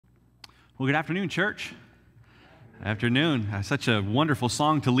Well, good afternoon, church. Afternoon. Such a wonderful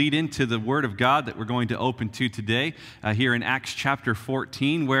song to lead into the Word of God that we're going to open to today here in Acts chapter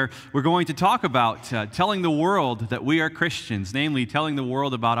 14, where we're going to talk about telling the world that we are Christians, namely telling the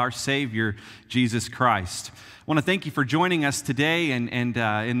world about our Savior, Jesus Christ. I want to thank you for joining us today, and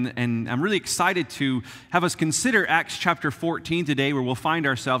I'm really excited to have us consider Acts chapter 14 today, where we'll find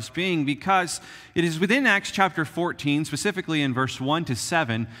ourselves being, because it is within Acts chapter 14, specifically in verse 1 to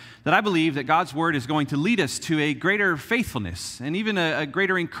 7, that I believe that God's Word is going to lead us to a greater faithfulness and even a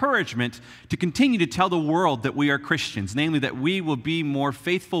greater encouragement to continue to tell the world that we are Christians, namely that we will be more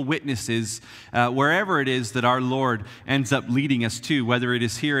faithful witnesses wherever it is that our Lord ends up leading us to, whether it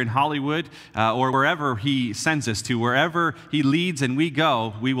is here in Hollywood or wherever He sends us to. Wherever He leads and we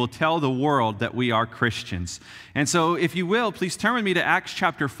go, we will tell the world that we are Christians. And so, if you will, please turn with me to Acts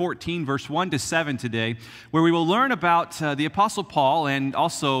chapter 14, verse 1 to 7 today, where we will learn about the Apostle Paul and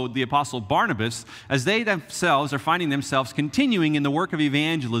also the Apostle Barnabas as they themselves are finding themselves continuing in the work of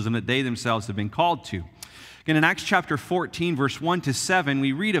evangelism that they themselves have been called to. Again, in Acts chapter 14, verse 1 to 7,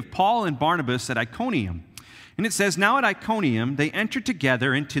 we read of Paul and Barnabas at Iconium. And it says, "Now at Iconium they entered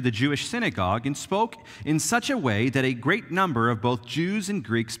together into the Jewish synagogue and spoke in such a way that a great number of both Jews and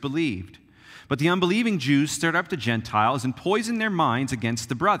Greeks believed. But the unbelieving Jews stirred up the Gentiles and poisoned their minds against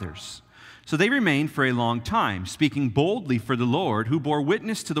the brothers. So they remained for a long time, speaking boldly for the Lord, who bore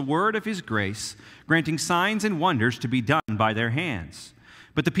witness to the word of His grace, granting signs and wonders to be done by their hands.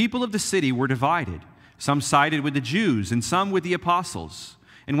 But the people of the city were divided. Some sided with the Jews and some with the apostles.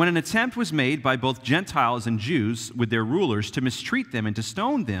 And when an attempt was made by both Gentiles and Jews with their rulers to mistreat them and to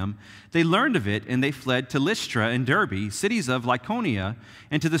stone them, they learned of it, and they fled to Lystra and Derbe, cities of Lycaonia,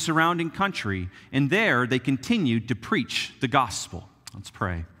 and to the surrounding country. And there they continued to preach the gospel." Let's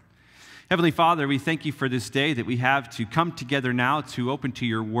pray. Heavenly Father, we thank you for this day that we have to come together now to open to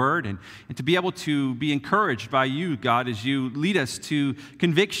your word and to be able to be encouraged by you, God, as you lead us to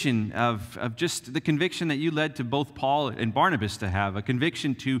conviction of just the conviction that you led to both Paul and Barnabas to have, a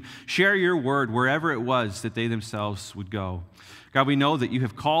conviction to share your word wherever it was that they themselves would go. God, we know that you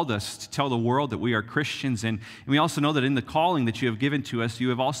have called us to tell the world that we are Christians, and we also know that in the calling that you have given to us, you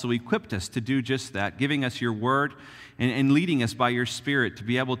have also equipped us to do just that, giving us your word and leading us by your Spirit to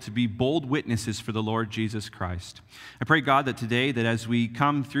be able to be bold witnesses for the Lord Jesus Christ. I pray, God, that today, that as we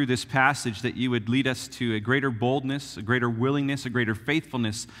come through this passage, that you would lead us to a greater boldness, a greater willingness, a greater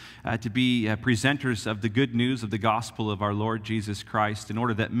faithfulness to be presenters of the good news of the gospel of our Lord Jesus Christ, in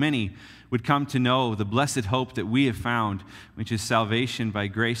order that many would come to know the blessed hope that we have found, which is salvation by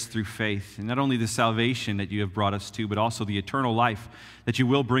grace through faith. And not only the salvation that you have brought us to, but also the eternal life that you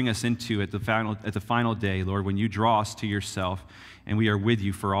will bring us into at the final day, Lord, when you draw us to yourself and we are with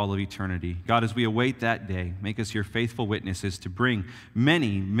you for all of eternity. God, as we await that day, make us your faithful witnesses to bring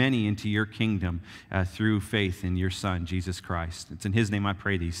many, many into your kingdom through faith in your Son, Jesus Christ. It's in his name I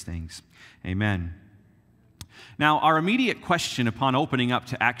pray these things. Amen. Now, our immediate question upon opening up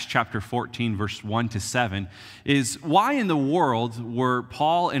to Acts chapter 14, verse 1 to 7, is why in the world were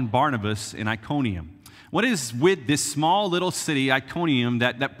Paul and Barnabas in Iconium? What is with this small little city, Iconium,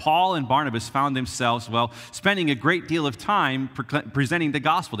 that Paul and Barnabas found themselves, well, spending a great deal of time presenting the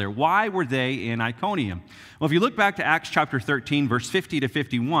gospel there? Why were they in Iconium? Well, if you look back to Acts chapter 13, verse 50 to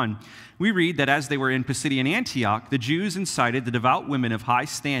 51, we read that as they were in Pisidian Antioch, the Jews incited the devout women of high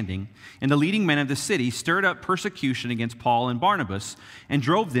standing, and the leading men of the city stirred up persecution against Paul and Barnabas and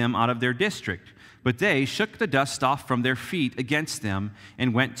drove them out of their district. But they shook the dust off from their feet against them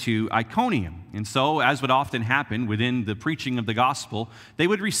and went to Iconium. And so, as would often happen within the preaching of the gospel, they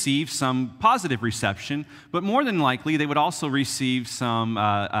would receive some positive reception, but more than likely they would also receive some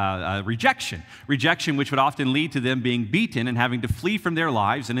rejection. Rejection which would often lead to them being beaten and having to flee from their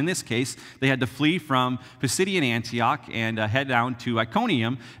lives. And in this case, they had to flee from Pisidian Antioch and head down to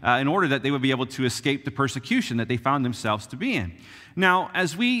Iconium in order that they would be able to escape the persecution that they found themselves to be in. Now,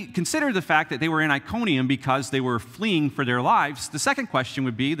 as we consider the fact that they were in Iconium because they were fleeing for their lives, the second question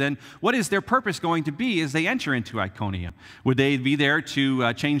would be then, what is their purpose going to be as they enter into Iconium? Would they be there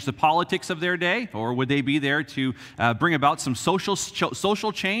to change the politics of their day? Or would they be there to bring about some social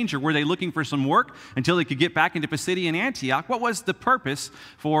change? Or were they looking for some work until they could get back into Pisidian Antioch? What was the purpose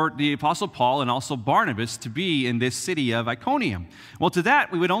for the Apostle Paul and also Barnabas to be in this city of Iconium? Well, to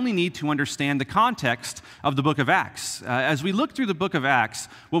that, we would only need to understand the context of the book of Acts. As we look through the book of Acts,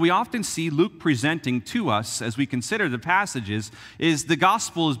 what we often see Luke presenting to us as we consider the passages is the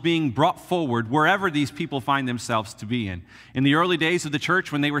gospel is being brought forward wherever these people find themselves to be in. In the early days of the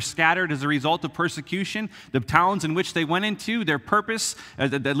church, when they were scattered as a result of persecution, the towns in which they went into, their purpose,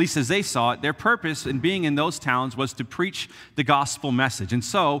 at least as they saw it, their purpose in being in those towns was to preach the gospel message. And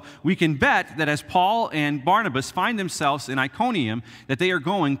so we can bet that as Paul and Barnabas find themselves in Iconium, that they are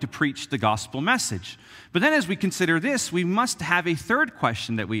going to preach the gospel message. But then as we consider this, we must have a third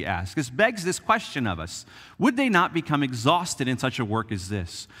question that we ask. This begs this question of us. Would they not become exhausted in such a work as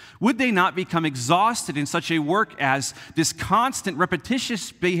this? Would they not become exhausted in such a work as this constant,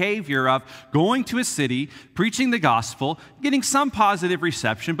 repetitious behavior of going to a city, preaching the gospel, getting some positive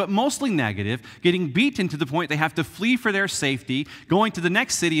reception, but mostly negative, getting beaten to the point they have to flee for their safety, going to the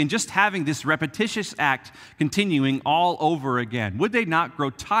next city, and just having this repetitious act continuing all over again? Would they not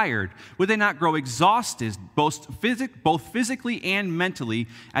grow tired? Would they not grow exhausted, both physically and mentally,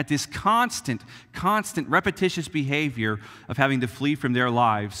 at this constant, repetitious behavior of having to flee from their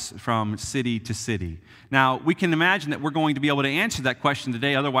lives from city to city? Now, we can imagine that we're going to be able to answer that question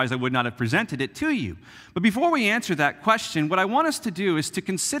today, otherwise I would not have presented it to you. But before we answer that question, what I want us to do is to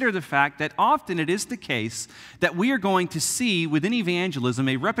consider the fact that often it is the case that we are going to see within evangelism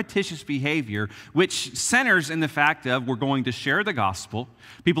a repetitious behavior which centers in the fact of we're going to share the gospel.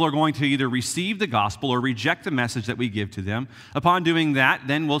 People are going to either receive the gospel or reject the message that we give to them. Upon doing that,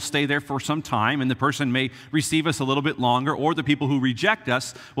 then we'll stay there for some time, and the person may receive us a little bit longer, or the people who reject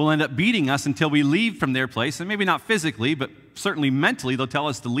us will end up beating us until we leave from their place, and maybe not physically, but certainly mentally, they'll tell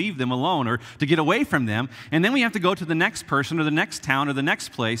us to leave them alone or to get away from them. And then we have to go to the next person or the next town or the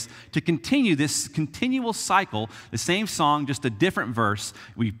next place to continue this continual cycle, the same song, just a different verse.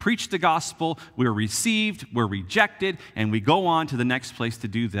 We preach the gospel, we're received, we're rejected, and we go on to the next place to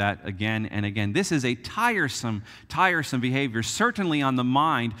do that again and again. This is a tiresome behavior, certainly on the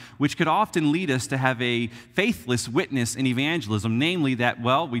mind, which could often lead us to have a faithless witness in evangelism, namely that,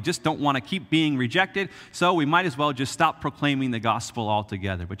 well, we just don't want to keep being rejected, so we might as well just stop proclaiming the gospel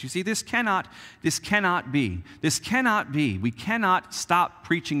altogether. But you see, this cannot be. We cannot stop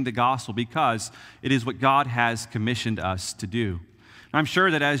preaching the gospel because it is what God has commissioned us to do. I'm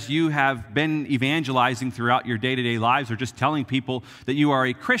sure that as you have been evangelizing throughout your day-to-day lives or just telling people that you are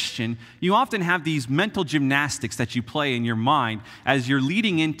a Christian, you often have these mental gymnastics that you play in your mind as you're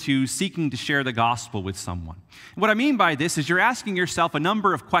leading into seeking to share the gospel with someone. What I mean by this is you're asking yourself a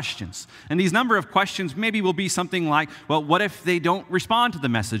number of questions. And these number of questions maybe will be something like, well, what if they don't respond to the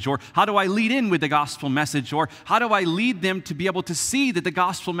message? Or how do I lead in with the gospel message? Or how do I lead them to be able to see that the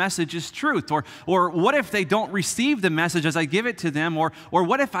gospel message is truth? Or what if they don't receive the message as I give it to them? Or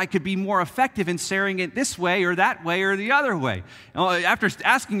what if I could be more effective in sharing it this way or that way or the other way? After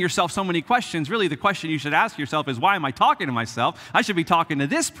asking yourself so many questions, really the question you should ask yourself is, why am I talking to myself? I should be talking to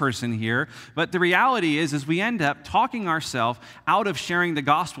this person here. But the reality is we end up talking ourselves out of sharing the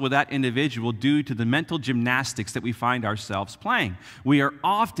gospel with that individual due to the mental gymnastics that we find ourselves playing. We are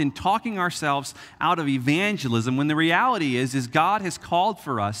often talking ourselves out of evangelism when the reality is God has called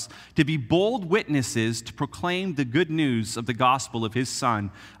for us to be bold witnesses to proclaim the good news of the gospel of His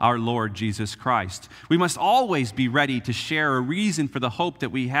Son, our Lord Jesus Christ. We must always be ready to share a reason for the hope that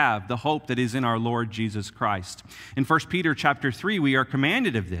we have, the hope that is in our Lord Jesus Christ. In 1 Peter chapter 3, we are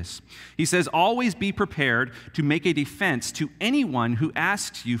commanded of this. He says, always be prepared to make a defense to anyone who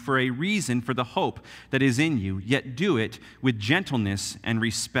asks you for a reason for the hope that is in you, yet do it with gentleness and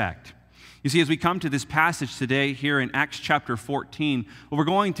respect. You see, as we come to this passage today here in Acts chapter 14, what we're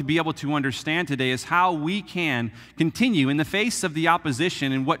going to be able to understand today is how we can continue in the face of the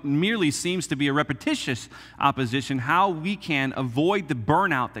opposition and what merely seems to be a repetitious opposition, how we can avoid the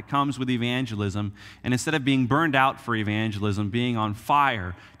burnout that comes with evangelism, and instead of being burned out for evangelism, being on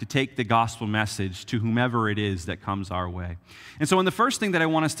fire to take the gospel message to whomever it is that comes our way. And so, the first thing that I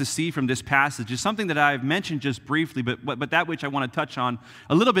want us to see from this passage is something that I've mentioned just briefly, but that which I want to touch on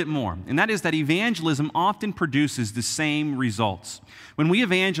a little bit more, and that is that evangelism often produces the same results. When we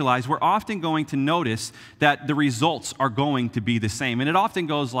evangelize, we're often going to notice that the results are going to be the same. And it often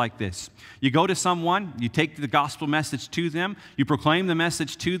goes like this. You go to someone, you take the gospel message to them, you proclaim the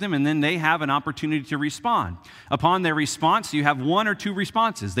message to them, and then they have an opportunity to respond. Upon their response, you have one or two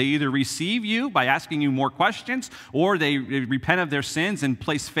responses. They either receive you by asking you more questions, or they repent of their sins and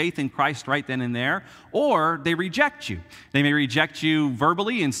place faith in Christ right then and there, or they reject you. They may reject you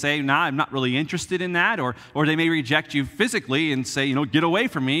verbally and say, nah, I'm not really interested in that, or they may reject you physically and say, get away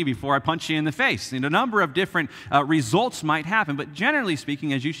from me before I punch you in the face. A number of different results might happen, but generally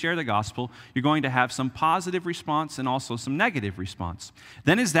speaking, as you share the gospel, you're going to have some positive response and also some negative response.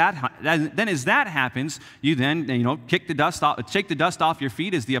 Then as that happens, you then shake the dust off your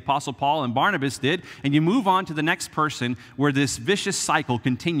feet, as the Apostle Paul and Barnabas did, and you move on to the next person, where this vicious cycle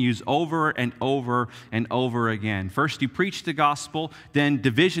continues over and over and over again. First you preach the gospel, then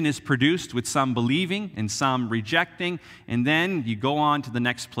division is produced with some believing and some rejecting, and then you go on to the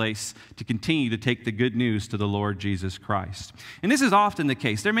next place to continue to take the good news to the Lord Jesus Christ. And this is often the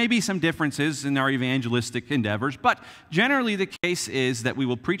case. There may be some differences in our evangelistic endeavors, but generally the case is that we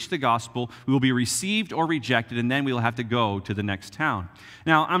will preach the gospel, we will be received or rejected, and then we will have to go to the next town.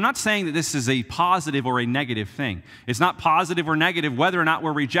 Now, I'm not saying that this is a positive or a negative thing. It's not positive or negative whether or not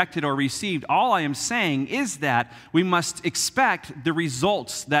we're rejected or received. All I am saying is that we must expect the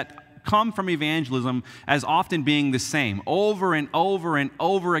results that come from evangelism as often being the same. Over and over and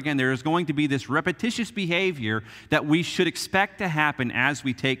over again, there is going to be this repetitious behavior that we should expect to happen as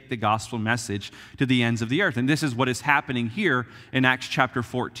we take the gospel message to the ends of the earth. And this is what is happening here in Acts chapter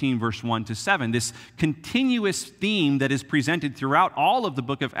 14, verse 1 to 7. This continuous theme that is presented throughout all of the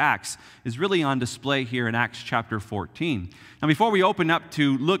book of Acts is really on display here in Acts chapter 14. Now, before we open up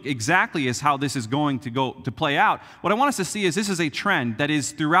to look exactly as how this is going to play out, what I want us to see is this is a trend that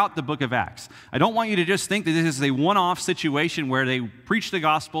is throughout the book of Acts. I don't want you to just think that this is a one-off situation where they preach the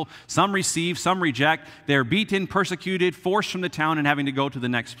gospel, some receive, some reject, they're beaten, persecuted, forced from the town, and having to go to the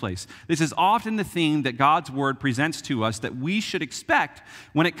next place. This is often the theme that God's word presents to us that we should expect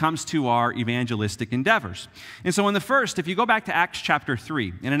when it comes to our evangelistic endeavors. And so in the first, if you go back to Acts chapter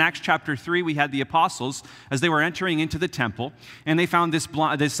 3, and in Acts chapter 3 we had the apostles as they were entering into the temple, and they found this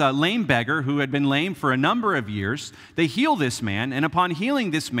lame beggar who had been lame for a number of years. They heal this man, and upon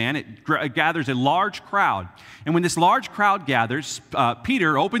healing this man, it gathers a large crowd. And when this large crowd gathers,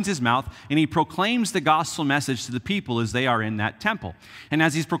 Peter opens his mouth, and he proclaims the gospel message to the people as they are in that temple. And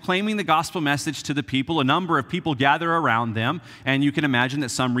as he's proclaiming the gospel message to the people, a number of people gather around them, and you can imagine that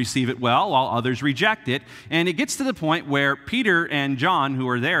some receive it well, while others reject it. And it gets to the point where Peter and John, who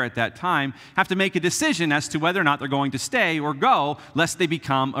are there at that time, have to make a decision as to whether or not they're going to stay or go, lest they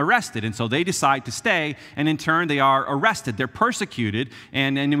become arrested. And so they decide to stay, and in turn they are arrested. They're persecuted,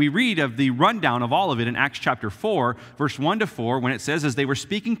 and we read of the rundown of all of it in Acts chapter 4, verse 1 to 4, when it says, "As they were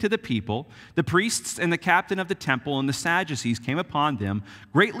speaking to the people, the priests and the captain of the temple and the Sadducees came upon them,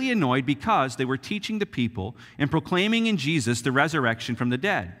 greatly annoyed because they were teaching the people and proclaiming in Jesus the resurrection from the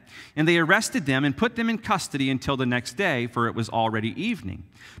dead. And they arrested them and put them in custody until the next day, for it was already evening.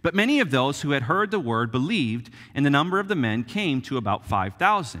 But many of those who had heard the word believed, and the number of the men came to about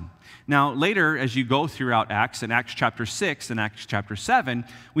 5,000. Now, later, as you go throughout Acts, in Acts chapter 6 and Acts chapter 7,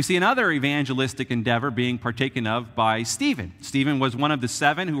 we see another evangelistic endeavor being partaken of by Stephen. Stephen was one of the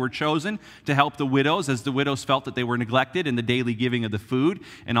 7 who were chosen to help the widows, as the widows felt that they were neglected in the daily giving of the food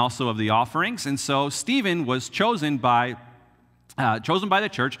and also of the offerings. And so Stephen was chosen by the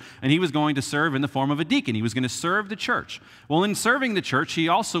church, and he was going to serve in the form of a deacon. He was going to serve the church. Well, in serving the church, he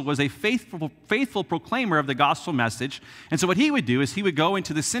also was a faithful proclaimer of the gospel message. And so what he would do is he would go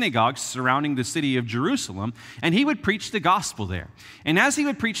into the synagogues surrounding the city of Jerusalem, and he would preach the gospel there. And as he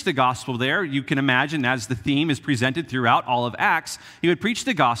would preach the gospel there, you can imagine, as the theme is presented throughout all of Acts, he would preach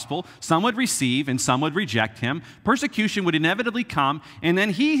the gospel, some would receive and some would reject him, persecution would inevitably come, and then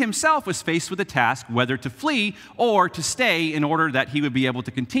he himself was faced with a task whether to flee or to stay in order that he would be able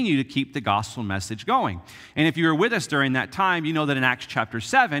to continue to keep the gospel message going. And if you were with us during that time, you know that in Acts chapter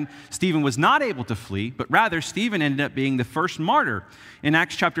 7, Stephen was not able to flee, but rather Stephen ended up being the first martyr. In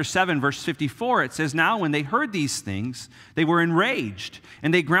Acts chapter 7, verse 54, it says, "Now when they heard these things, they were enraged,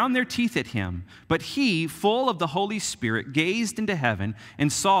 and they ground their teeth at him. But he, full of the Holy Spirit, gazed into heaven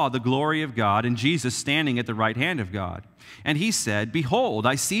and saw the glory of God and Jesus standing at the right hand of God. And he said, 'Behold,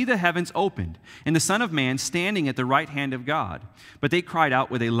 I see the heavens opened, and the Son of Man standing at the right hand of God.' But they cried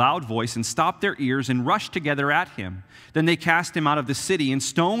out with a loud voice and stopped their ears and rushed together at him. Then they cast him out of the city and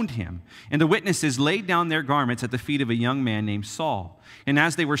stoned him. And the witnesses laid down their garments at the feet of a young man named Saul. And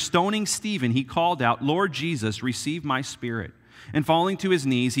as they were stoning Stephen, he called out, 'Lord Jesus, receive my spirit.' And falling to his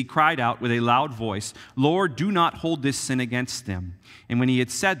knees, he cried out with a loud voice, 'Lord, do not hold this sin against them.' And when he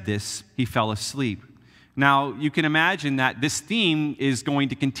had said this, he fell asleep." Now, you can imagine that this theme is going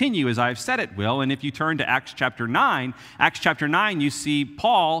to continue, as I've said it will. And if you turn to Acts chapter 9, you see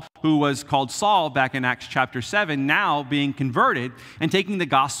Paul, who was called Saul back in Acts chapter 7, now being converted and taking the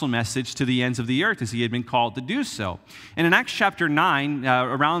gospel message to the ends of the earth as he had been called to do so. And in Acts chapter 9,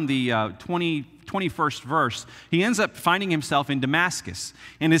 around the 21st verse, he ends up finding himself in Damascus.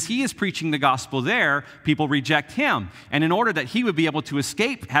 And as he is preaching the gospel there, people reject him. And in order that he would be able to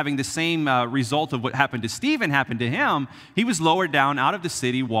escape having the same result of what happened to Stephen happened to him, he was lowered down out of the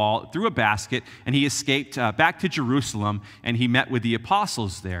city wall through a basket, and he escaped back to Jerusalem, and he met with the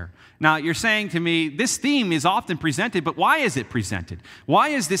apostles there. Now, you're saying to me, this theme is often presented, but why is it presented? Why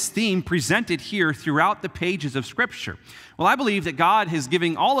is this theme presented here throughout the pages of Scripture? Well, I believe that God is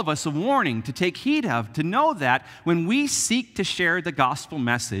giving all of us a warning to take heed of, to know that when we seek to share the gospel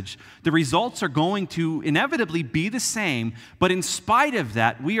message, the results are going to inevitably be the same, but in spite of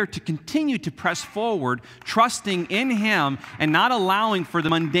that, we are to continue to press forward, trusting in Him and not allowing for the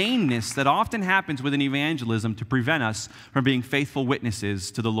mundaneness that often happens within evangelism to prevent us from being faithful witnesses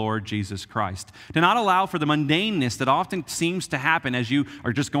to the Lord Jesus Christ. To not allow for the mundaneness that often seems to happen as you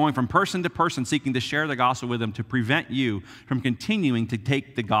are just going from person to person seeking to share the gospel with them to prevent you from continuing to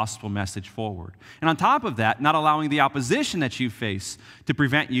take the gospel message forward. And on top of that, not allowing the opposition that you face to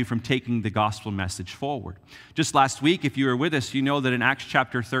prevent you from taking the gospel message forward. Just last week, if you were with us, you know that in Acts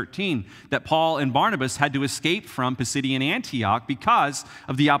chapter 13, that Paul and Barnabas had to escape from Pisidian Antioch because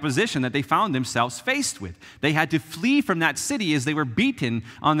of the opposition that they found themselves faced with. They had to flee from that city as they were beaten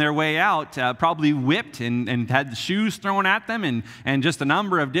on their way out, probably whipped and had shoes thrown at them and just a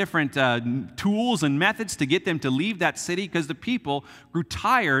number of different tools and methods to get them to leave that city because the people grew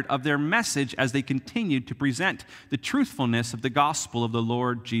tired of their message as they continued to present the truthfulness of the gospel of the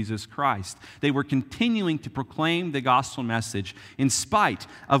Lord Jesus Christ. They were continuing to proclaim the gospel message in spite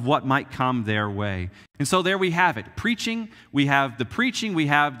of what might come their way. And so there we have it. Preaching, we have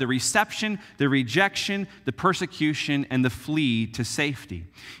the reception, the rejection, the persecution, and the flee to safety.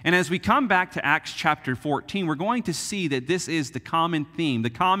 And as we come back to Acts chapter 14, we're going to see that this is the common theme, the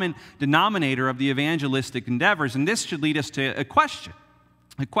common denominator of the evangelistic endeavors. And this should lead us to a question.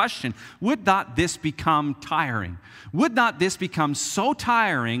 A question, would not this become tiring? Would not this become so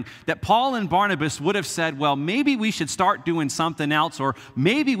tiring that Paul and Barnabas would have said, well, maybe we should start doing something else, or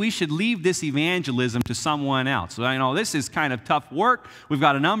maybe we should leave this evangelism to someone else? So I know this is kind of tough work. We've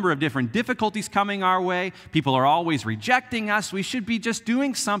got a number of different difficulties coming our way. People are always rejecting us. We should be just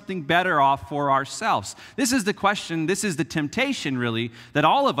doing something better off for ourselves. This is the question, this is the temptation, really, that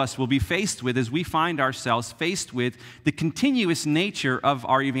all of us will be faced with as we find ourselves faced with the continuous nature of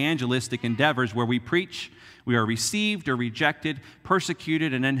our evangelistic endeavors, where we preach, we are received or rejected,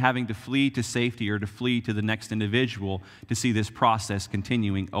 persecuted, and then having to flee to safety or to flee to the next individual to see this process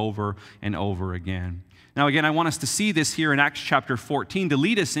continuing over and over again. Now, again, I want us to see this here in Acts chapter 14 to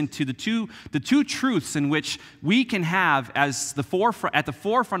lead us into the two truths in which we can have as at the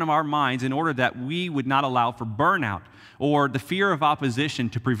forefront of our minds in order that we would not allow for burnout or the fear of opposition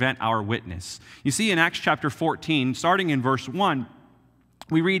to prevent our witness. You see, in Acts chapter 14, starting in verse 1,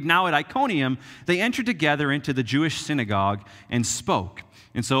 we read, now at Iconium, they entered together into the Jewish synagogue and spoke.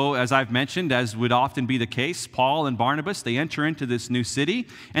 And so, as I've mentioned, as would often be the case, Paul and Barnabas, they enter into this new city,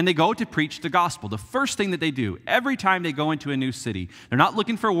 and they go to preach the gospel. The first thing that they do, every time they go into a new city, they're not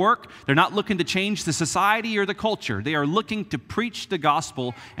looking for work, they're not looking to change the society or the culture. They are looking to preach the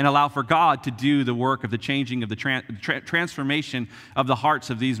gospel and allow for God to do the work of the changing of the transformation of the hearts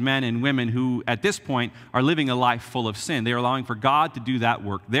of these men and women who, at this point, are living a life full of sin. They are allowing for God to do that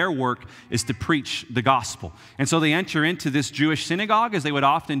work. Their work is to preach the gospel. And so they enter into this Jewish synagogue, as they would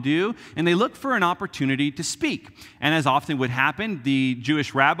often do, and they look for an opportunity to speak. And as often would happen, the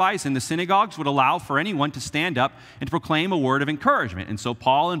Jewish rabbis in the synagogues would allow for anyone to stand up and to proclaim a word of encouragement. And so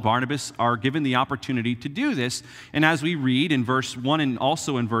Paul and Barnabas are given the opportunity to do this. And as we read in verse 1 and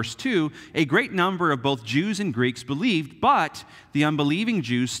also in verse 2, a great number of both Jews and Greeks believed, but the unbelieving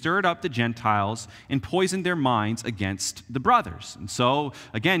Jews stirred up the Gentiles and poisoned their minds against the brothers. And so,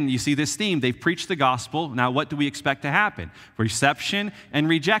 again, you see this theme. They've preached the gospel. Now, what do we expect to happen? Reception and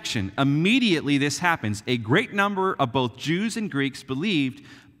rejection. Immediately this happens. A great number of both Jews and Greeks believed,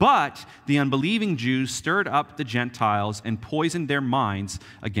 but the unbelieving Jews stirred up the Gentiles and poisoned their minds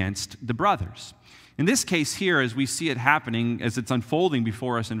against the brothers. In this case here, as we see it happening, as it's unfolding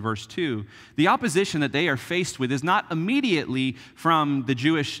before us in verse 2, the opposition that they are faced with is not immediately from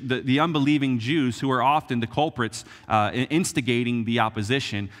the unbelieving Jews, who are often the culprits instigating the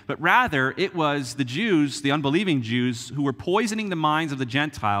opposition, but rather it was the Jews, the unbelieving Jews, who were poisoning the minds of the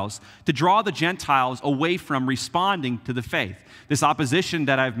Gentiles to draw the Gentiles away from responding to the faith. This opposition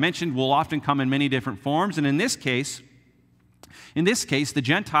that I've mentioned will often come in many different forms, and in this case, In this case, the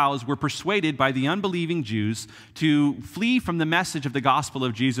Gentiles were persuaded by the unbelieving Jews to flee from the message of the gospel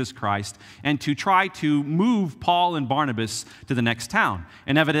of Jesus Christ and to try to move Paul and Barnabas to the next town.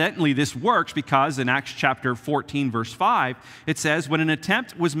 And evidently this works because in Acts chapter 14, verse 5, it says, when an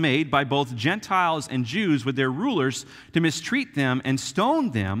attempt was made by both Gentiles and Jews with their rulers to mistreat them and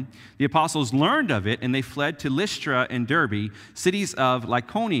stone them, the apostles learned of it, and they fled to Lystra and Derbe, cities of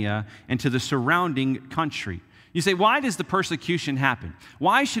Iconium, and to the surrounding country. You say, why does the persecution happen?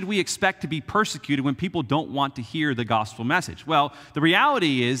 Why should we expect to be persecuted when people don't want to hear the gospel message? Well, the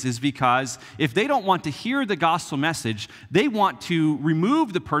reality is because if they don't want to hear the gospel message, they want to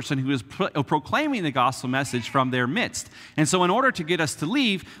remove the person who is proclaiming the gospel message from their midst. And so in order to get us to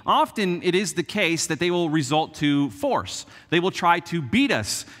leave, often it is the case that they will resort to force. They will try to beat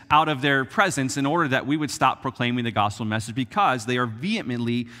us out of their presence in order that we would stop proclaiming the gospel message because they are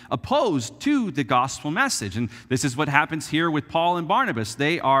vehemently opposed to the gospel message. And this is what happens here with Paul and Barnabas.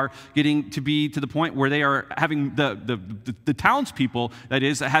 They are getting to be to the point where they are having the townspeople, that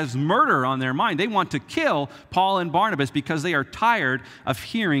is, has murder on their mind. They want to kill Paul and Barnabas because they are tired of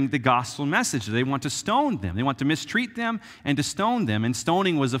hearing the gospel message. They want to stone them. They want to mistreat them and to stone them. And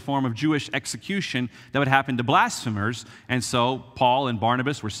stoning was a form of Jewish execution that would happen to blasphemers. And so Paul and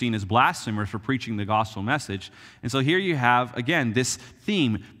Barnabas were seen as blasphemers for preaching the gospel message. And so here you have, again, this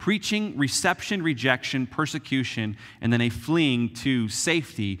theme: preaching, reception, rejection, persecution, and then a fleeing to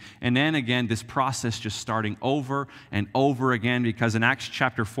safety. And then again, this process just starting over and over again, because in Acts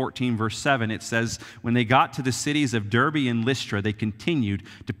chapter 14, verse 7, it says, when they got to the cities of Derbe and Lystra, they continued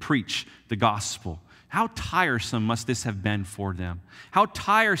to preach the gospel. How tiresome must this have been for them? How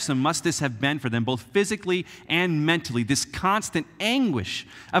tiresome must this have been for them, both physically and mentally, this constant anguish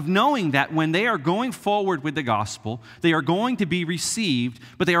of knowing that when they are going forward with the gospel, they are going to be received,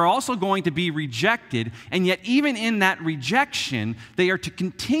 but they are also going to be rejected, and yet even in that rejection, they are to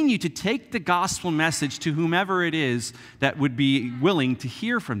continue to take the gospel message to whomever it is that would be willing to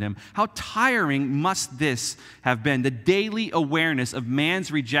hear from them. How tiring must this have been, the daily awareness of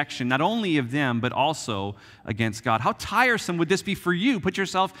man's rejection, not only of them, but also against God. How tiresome would this be for you? Put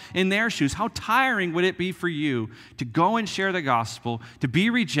yourself in their shoes. How tiring would it be for you to go and share the gospel, to be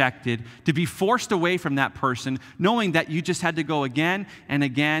rejected, to be forced away from that person, knowing that you just had to go again and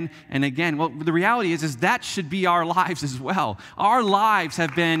again and again? Well, the reality is that should be our lives as well. Our lives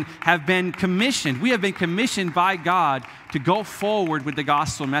have been commissioned. We have been commissioned by God to go forward with the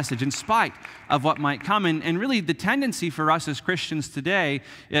gospel message in spite of what might come. And really the tendency for us as Christians today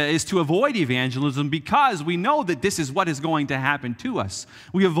is to avoid evangelism because we know that this is what is going to happen to us.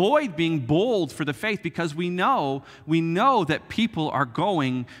 We avoid being bold for the faith because we know that people are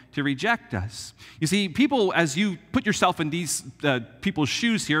going to reject us. You see, people, as you put yourself in these people's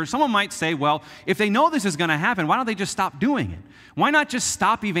shoes here, someone might say, well, if they know this is going to happen, why don't they just stop doing it? Why not just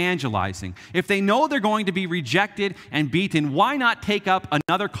stop evangelizing? If they know they're going to be rejected and beaten, why not take up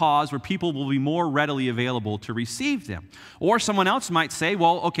another cause where people will be more readily available to receive them? Or someone else might say,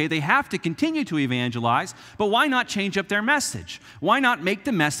 well, okay, they have to continue to evangelize, but why not change up their message? Why not make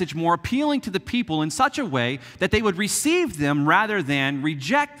the message more appealing to the people in such a way that they would receive them rather than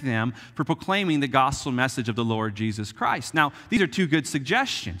reject them for proclaiming the gospel message of the Lord Jesus Christ? Now, these are two good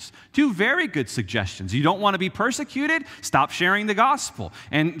suggestions, two very good suggestions. You don't want to be persecuted? Stop sharing the gospel.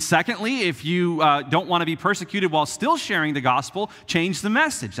 And secondly, if you don't want to be persecuted while still sharing the gospel, change the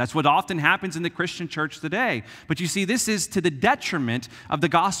message. That's what often happens in the Christian church today. But you see, this is to the detriment of the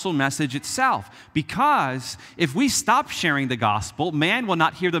gospel message itself, because if we stop sharing the gospel, man will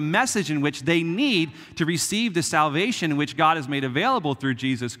not hear the message in which they need to receive the salvation in which God has made available through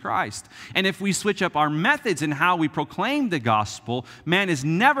Jesus Christ. And if we switch up our methods in how we proclaim the gospel, man is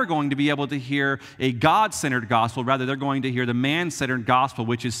never going to be able to hear a God-centered gospel. Rather, they're going to hear the man-centered gospel,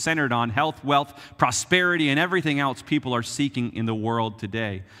 which is centered on health, wealth, prosperity, and everything else people are seeking in the world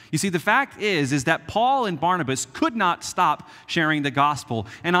today. You see, the fact is that Paul and Barnabas could not stop sharing the gospel.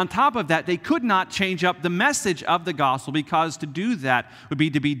 And on top of that, they could not change up the message of the gospel, because to do that would be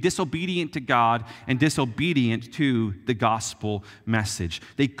to be disobedient to God and disobedient to the gospel message.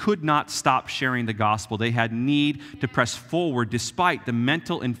 They could not stop sharing the gospel. They had need to press forward despite the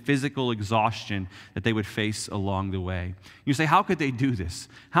mental and physical exhaustion that they would face along the way. You say, how could they do this?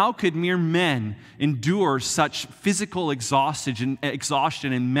 How could mere men endure such physical exhaustion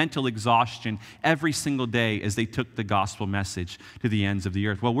and mental exhaustion every single day as they took the gospel message to the ends of the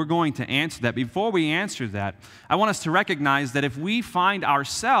earth? Well, we're going to answer that. before we answer that, I want us to recognize that if we find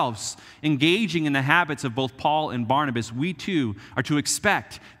ourselves engaging in the habits of both Paul and Barnabas, we too are to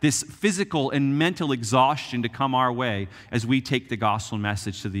expect this physical and mental exhaustion to come our way as we take the gospel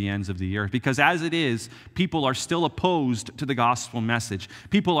message to the ends of the earth. Because as it is, people are still opposed to the gospel message.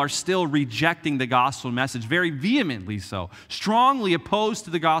 People are still rejecting the gospel message, very vehemently so, strongly opposed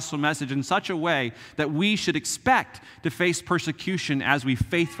to the gospel message in such a way that we should expect to face persecution as we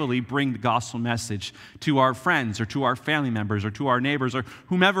faithfully bring the gospel message to our friends or to our family members or to our neighbors or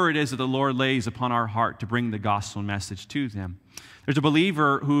whomever it is that the Lord lays upon our heart to bring the gospel message to them. There's a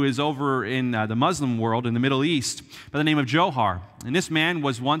believer who is over in the Muslim world in the Middle East by the name of Johar. And this man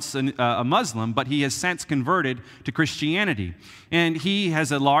was once a Muslim, but he has since converted to Christianity. And he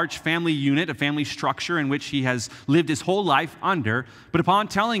has a large family unit, a family structure in which he has lived his whole life under. But upon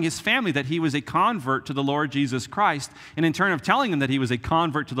telling his family that he was a convert to the Lord Jesus Christ, and in turn of telling them that he was a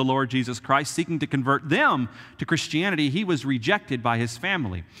convert to the Lord Jesus Christ, seeking to convert them to Christianity, he was rejected by his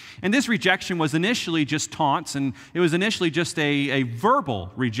family. And this rejection was initially just taunts, and it was initially just a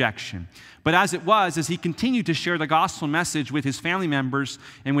verbal rejection. But as it was, as he continued to share the gospel message with his family members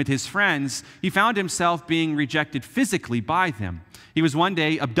and with his friends, he found himself being rejected physically by them. He was one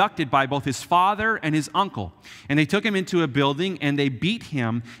day abducted by both his father and his uncle. And they took him into a building and they beat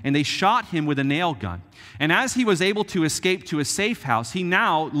him and they shot him with a nail gun. And as he was able to escape to a safe house, he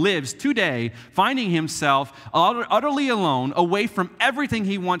now lives today finding himself utterly alone, away from everything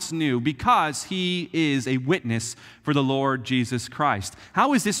he once knew, because he is a witness for the Lord Jesus Christ.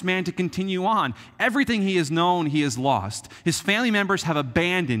 How is this man to continue on? Everything he has known, he has lost. His family members have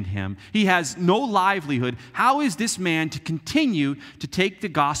abandoned him. He has no livelihood. How is this man to continue to take the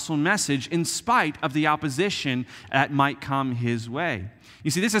gospel message in spite of the opposition that might come his way? You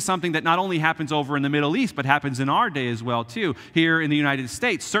see, this is something that not only happens over in the Middle East, but happens in our day as well, too, here in the United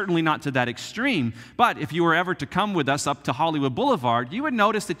States. Certainly not to that extreme, but if you were ever to come with us up to Hollywood Boulevard, you would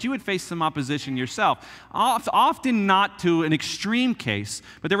notice that you would face some opposition yourself. Often not to an extreme case,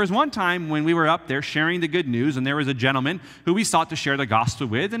 but there was one time when we were up there sharing the good news, and there was a gentleman who we sought to share the gospel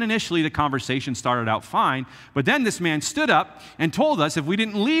with, and initially the conversation started out fine, but then this man stood up and told us if we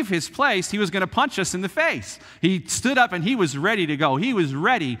didn't leave his place, he was going to punch us in the face. He stood up and he was ready to go. He was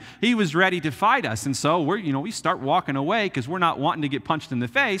ready to fight us. And so we start walking away because we're not wanting to get punched in the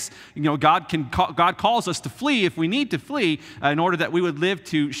face. God calls us to flee if we need to flee in order that we would live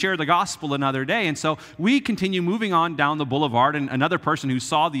to share the gospel another day. And so we continue moving on down the boulevard, and another person who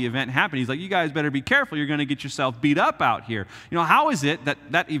saw the event happen, he's like, you guys better be careful. You're going to get yourself beat up out here. How is it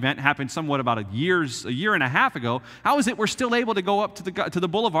that event happened somewhat about a year and a half ago? How is it we're still able to go up to the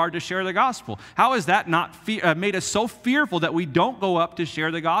boulevard to share the gospel? How has that not made us so fearful that we don't go up to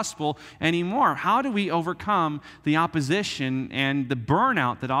share the gospel anymore? How do we overcome the opposition and the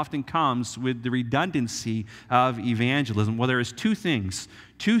burnout that often comes with the redundancy of evangelism? Well, there is two things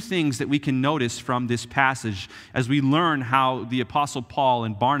that we can notice from this passage as we learn how the Apostle Paul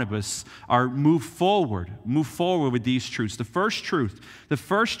and Barnabas move forward with these truths. The first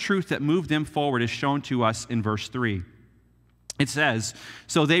truth that moved them forward is shown to us in verse 3. It says,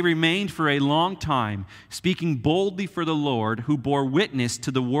 "So they remained for a long time, speaking boldly for the Lord, who bore witness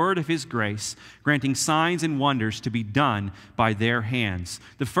to the word of his grace, granting signs and wonders to be done by their hands."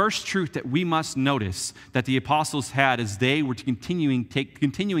 The first truth that we must notice that the apostles had as they were continuing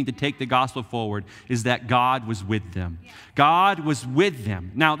to take the gospel forward is that God was with them. God was with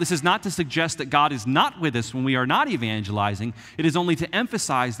them. Now, this is not to suggest that God is not with us when we are not evangelizing. It is only to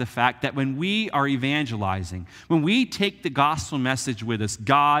emphasize the fact that when we are evangelizing, when we take the gospel message with us,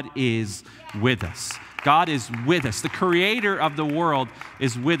 God is with us. God is with us. The creator of the world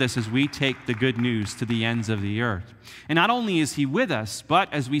is with us as we take the good news to the ends of the earth. And not only is he with us,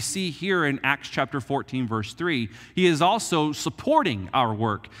 but as we see here in Acts chapter 14, verse 3, he is also supporting our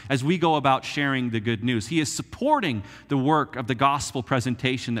work as we go about sharing the good news. He is supporting the work of the gospel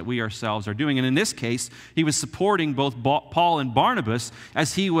presentation that we ourselves are doing. And in this case, he was supporting both Paul and Barnabas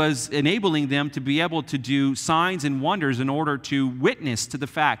as he was enabling them to be able to do signs and wonders in order to witness to the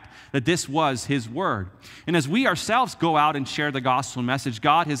fact that this was his word. And as we ourselves go out and share the gospel message,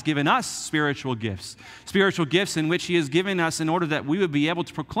 God has given us spiritual gifts in which he has given us in order that we would be able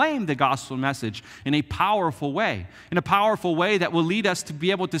to proclaim the gospel message in a powerful way that will lead us to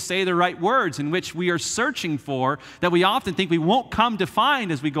be able to say the right words in which we are searching for, that we often think we won't come to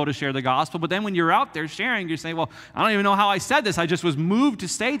find as we go to share the gospel. But then when you're out there sharing, you're saying, well, I don't even know how I said this. I just was moved to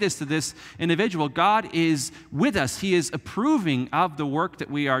say this to this individual. God is with us. He is approving of the work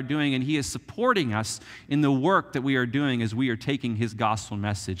that we are doing, and he is supporting us in the work that we are doing as we are taking his gospel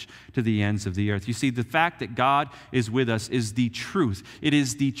message to the ends of the earth. You see, the fact that God is with us is the truth. It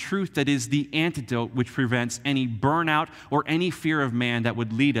is the truth that is the antidote which prevents any burnout or any fear of man that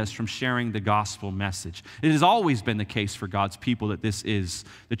would lead us from sharing the gospel message. It has always been the case for God's people that this is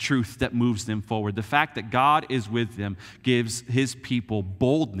the truth that moves them forward. The fact that God is with them gives his people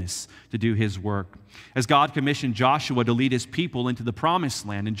boldness to do his work. As God commissioned Joshua to lead his people into the promised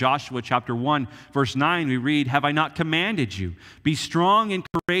land, in Joshua chapter 1, verse 9, we read, "Have I not commanded you? Be strong and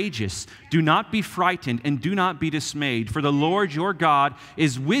courageous. Do not be frightened and do not be dismayed, for the Lord your God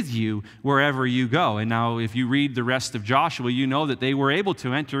is with you wherever you go." And now if you read the rest of Joshua, you know that they were able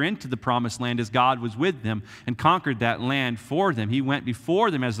to enter into the promised land as God was with them and conquered that land for them. He went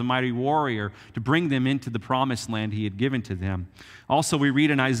before them as the mighty warrior to bring them into the promised land he had given to them. Also, we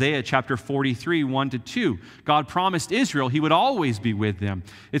read in Isaiah chapter 43, 1-2, God promised Israel he would always be with them.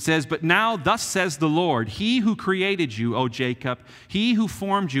 It says, "But now thus says the Lord, he who created you, O Jacob, he who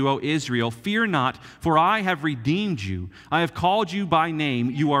formed you, O Israel, fear not, for I have redeemed you. I have called you by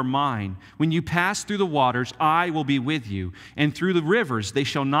name, you are mine. When you pass through the waters, I will be with you, and through the rivers they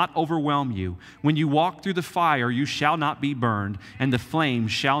shall not overwhelm you. When you walk through the fire, you shall not be burned, and the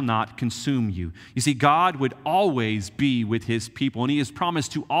flames shall not consume you." You see, God would always be with his people, and he has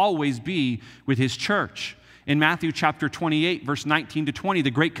promised to always be with his church. In Matthew chapter 28, verse 19-20, the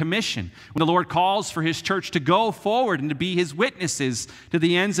Great Commission, when the Lord calls for his church to go forward and to be his witnesses to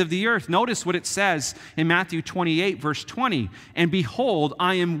the ends of the earth. Notice what it says in Matthew 28, verse 20, "And behold,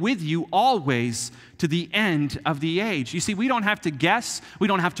 I am with you always to the end of the age." You see, we don't have to guess, we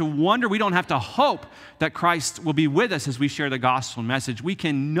don't have to wonder, we don't have to hope that Christ will be with us as we share the gospel message. We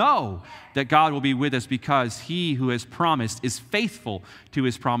can know that God will be with us because he who has promised is faithful to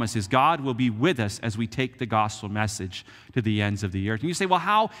his promises. God will be with us as we take the gospel message to the ends of the earth. And you say, well,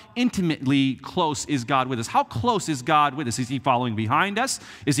 how intimately close is God with us? How close is God with us? Is he following behind us?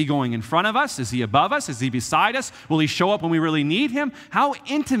 Is he going in front of us? Is he above us? Is he beside us? Will he show up when we really need him? How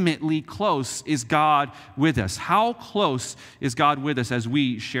intimately close is God with us? How close is God with us as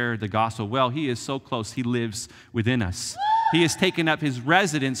we share the gospel? Well, he is so close, he lives within us. He has taken up his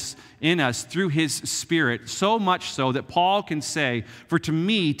residence in us through his Spirit, so much so that Paul can say, "For to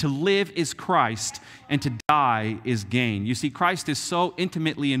me to live is Christ, and to die is gain." You see, Christ is so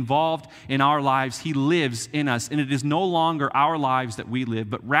intimately involved in our lives. He lives in us, and it is no longer our lives that we live,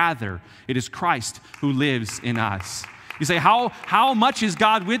 but rather it is Christ who lives in us. You say, how much is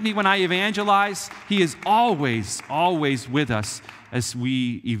God with me when I evangelize? He is always, always with us as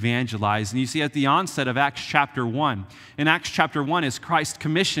we evangelize. And you see at the onset of Acts chapter 1, in Acts chapter 1, as Christ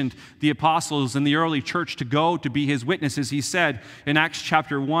commissioned the apostles in the early church to go to be his witnesses, he said in Acts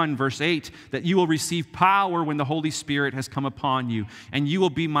chapter 1, verse 8, that you will receive power when the Holy Spirit has come upon you, and you will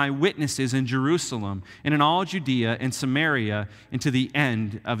be my witnesses in Jerusalem and in all Judea and Samaria and to the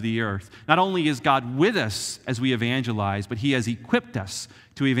end of the earth. Not only is God with us as we evangelize, but he has equipped us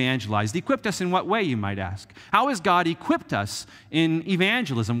to evangelize. Equipped us in what way, you might ask? How has God equipped us in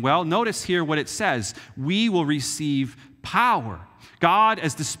evangelism? Well, notice here what it says. We will receive power. God,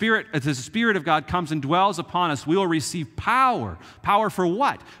 as the Spirit of God comes and dwells upon us, we will receive power. Power for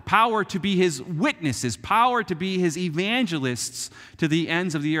what? Power to be his witnesses, power to be his evangelists to the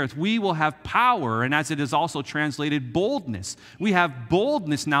ends of the earth. We will have power, and as it is also translated, boldness. We have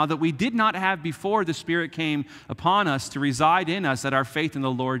boldness now that we did not have before the Spirit came upon us to reside in us at our faith in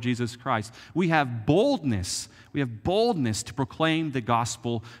the Lord Jesus Christ. We have boldness. We have boldness to proclaim the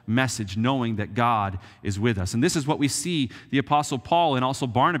gospel message, knowing that God is with us. And this is what we see the Apostle Paul and also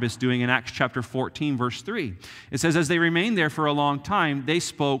Barnabas doing in Acts chapter 14, verse 3. It says, as they remained there for a long time, they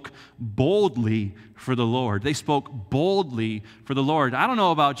spoke boldly for the Lord. They spoke boldly for the Lord. I don't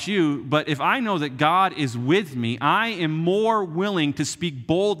know about you, but if I know that God is with me, I am more willing to speak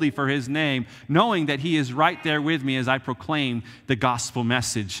boldly for his name, knowing that he is right there with me as I proclaim the gospel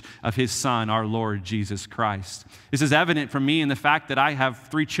message of his Son, our Lord Jesus Christ. This is evident for me in the fact that I have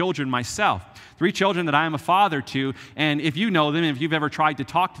 3 children myself. 3 children that I am a father to, and if you know them, if you've ever tried to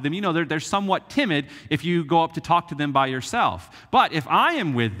talk to them, you know they're somewhat timid if you go up to talk to them by yourself. But if I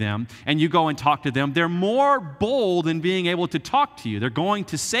am with them and you go and talk to them, they're more bold in being able to talk to you. They're going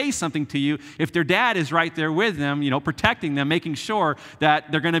to say something to you if their dad is right there with them, protecting them, making sure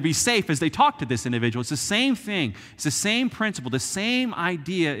that they're going to be safe as they talk to this individual. It's the same thing. It's the same principle. The same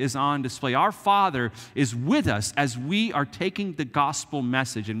idea is on display. Our Father is with us as we are taking the gospel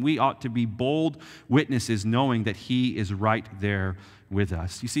message, and we ought to be bold witnesses knowing that he is right there with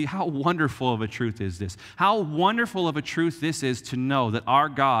us. You see, how wonderful of a truth is this? How wonderful of a truth this is to know that our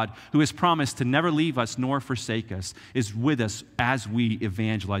God, who has promised to never leave us nor forsake us, is with us as we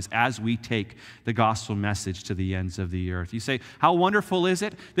evangelize, as we take the gospel message to the ends of the earth. You say, how wonderful is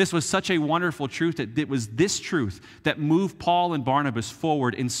it? This was such a wonderful truth that it was this truth that moved Paul and Barnabas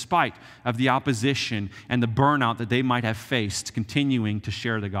forward in spite of the opposition and the burnout that they might have faced, continuing to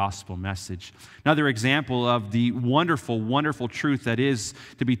share the gospel message. Another example of the wonderful, wonderful truth that is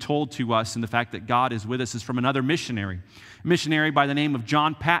to be told to us in the fact that God is with us is from another missionary, a missionary by the name of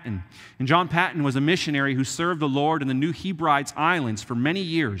John Paton. And John Paton was a missionary who served the Lord in the New Hebrides Islands for many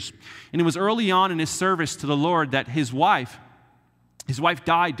years. And it was early on in his service to the Lord that his wife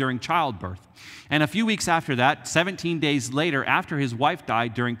died during childbirth. And a few weeks after that, 17 days later, after his wife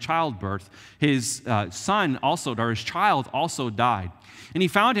died during childbirth, his child also died. And he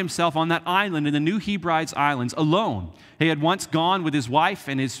found himself on that island in the New Hebrides Islands alone. He had once gone with his wife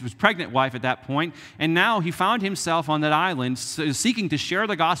and his pregnant wife at that point, and now he found himself on that island seeking to share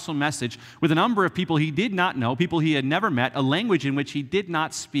the gospel message with a number of people he did not know, people he had never met, a language in which he did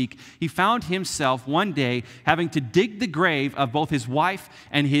not speak. He found himself one day having to dig the grave of both his wife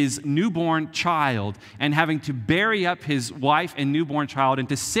and his newborn child, and having to bury up his wife and newborn child, and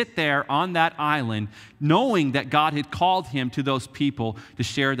to sit there on that island knowing that God had called him to those people to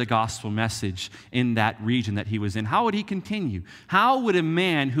share the gospel message in that region that he was in. How would he continue? How would a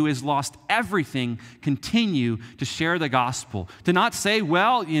man who has lost everything continue to share the gospel? To not say,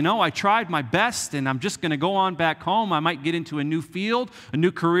 well, I tried my best and I'm just going to go on back home. I might get into a new field, a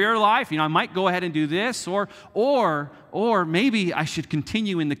new career life. I might go ahead and do this, or maybe I should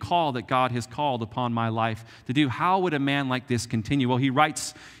continue in the call that God has called upon my life to do. How would a man like this continue? Well, he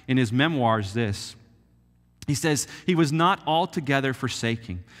writes in his memoirs this. He says, he was not altogether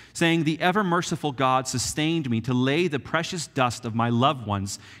forsaken, saying, the ever-merciful God sustained me to lay the precious dust of my loved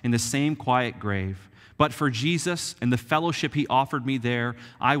ones in the same quiet grave. But for Jesus and the fellowship he offered me there,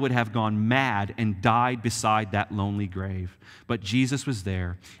 I would have gone mad and died beside that lonely grave. But Jesus was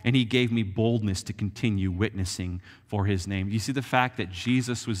there, and he gave me boldness to continue witnessing for his name. You see, the fact that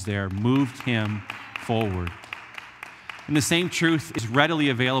Jesus was there moved him forward. And the same truth is readily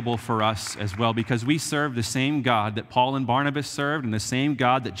available for us as well, because we serve the same God that Paul and Barnabas served and the same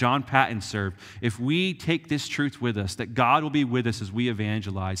God that John Paton served. If we take this truth with us, that God will be with us as we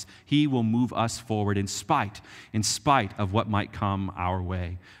evangelize, he will move us forward in spite of what might come our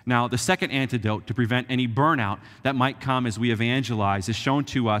way. Now, the second antidote to prevent any burnout that might come as we evangelize is shown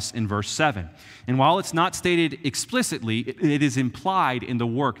to us in verse 7. And while it's not stated explicitly, it is implied in the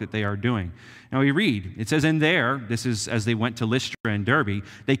work that they are doing. Now we read, it says, and there, this is as they went to Lystra and Derbe,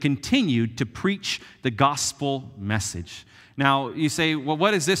 they continued to preach the gospel message. Now, you say, well,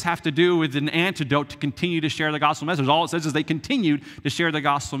 what does this have to do with an antidote to continue to share the gospel message? All it says is they continued to share the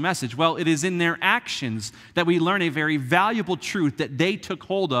gospel message. Well, it is in their actions that we learn a very valuable truth that they took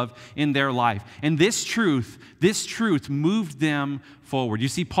hold of in their life. And this truth moved them forward. You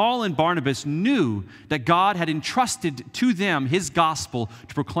see, Paul and Barnabas knew that God had entrusted to them his gospel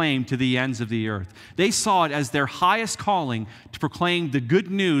to proclaim to the ends of the earth. They saw it as their highest calling to proclaim the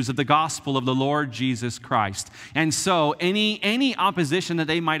good news of the gospel of the Lord Jesus Christ. And so any opposition that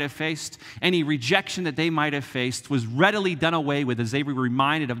they might have faced, any rejection that they might have faced was readily done away with as they were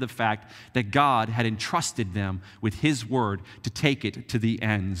reminded of the fact that God had entrusted them with his word to take it to the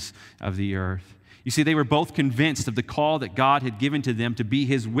ends of the earth. You see, they were both convinced of the call that God had given to them to be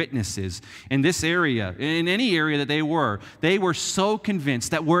his witnesses in this area, in any area that they were. They were so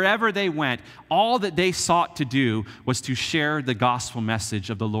convinced that wherever they went, all that they sought to do was to share the gospel message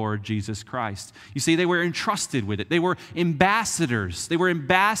of the Lord Jesus Christ. You see, they were entrusted with it. They were ambassadors. They were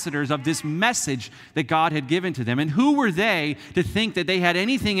ambassadors of this message that God had given to them. And who were they to think that they had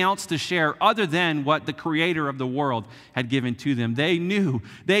anything else to share other than what the creator of the world had given to them? They knew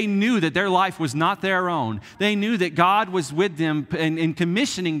that their life was not their own. They knew that God was with them and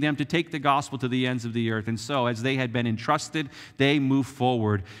commissioning them to take the gospel to the ends of the earth. And so, as they had been entrusted, they moved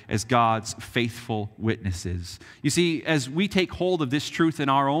forward as God's faithful witnesses. You see, as we take hold of this truth in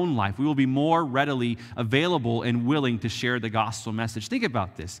our own life, we will be more readily available and willing to share the gospel message. Think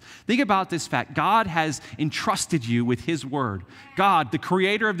about this. Think about this fact. God has entrusted you with his word. God, the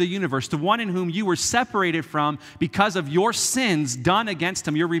creator of the universe, the one in whom you were separated from because of your sins done against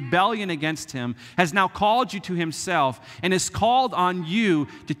him, your rebellion against him, has now called you to himself and has called on you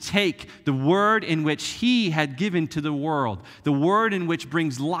to take the word in which he had given to the world, the word in which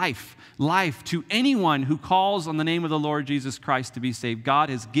brings life to anyone who calls on the name of the Lord Jesus Christ to be saved. God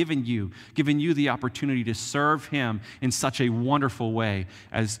has given you the opportunity to serve him in such a wonderful way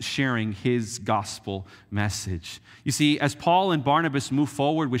as sharing his gospel message. You see, as Paul and Barnabas moved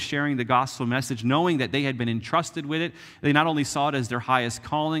forward with sharing the gospel message, knowing that they had been entrusted with it, they not only saw it as their highest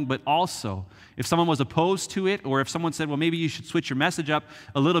calling, but also if someone was opposed to it, or if someone said, well, maybe you should switch your message up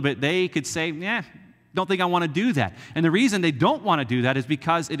a little bit, they could say, don't think I want to do that. And the reason they don't want to do that is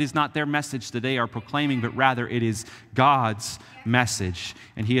because it is not their message that they are proclaiming, but rather it is God's message,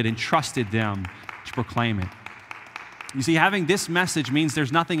 and he had entrusted them to proclaim it. You see, having this message means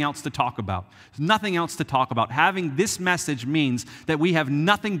there's nothing else to talk about. There's nothing else to talk about. Having this message means that we have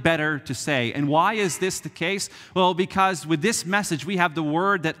nothing better to say. And why is this the case? Well, because with this message, we have the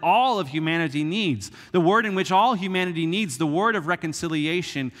word that all of humanity needs. The word in which all humanity needs, the word of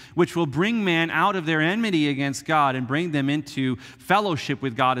reconciliation, which will bring man out of their enmity against God and bring them into fellowship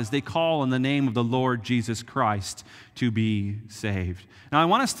with God as they call on the name of the Lord Jesus Christ to be saved. Now, I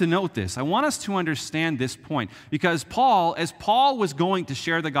want us to note this. I want us to understand this point because as Paul was going to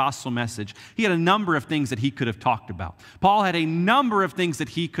share the gospel message, he had a number of things that he could have talked about. Paul had a number of things that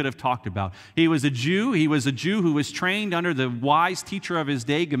he could have talked about. He was a Jew. He was a Jew who was trained under the wise teacher of his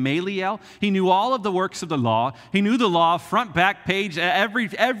day, Gamaliel. He knew all of the works of the law. He knew the law, front, back, page,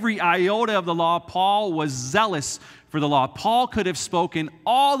 every iota of the law. Paul was zealous for the law. Paul could have spoken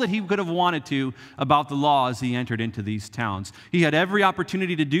all that he could have wanted to about the law as he entered into these towns. He had every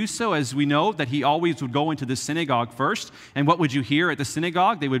opportunity to do so, as we know that he always would go into the synagogue first. And what would you hear at the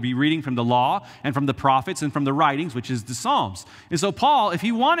synagogue? They would be reading from the law and from the prophets and from the writings, which is the Psalms. And so Paul, if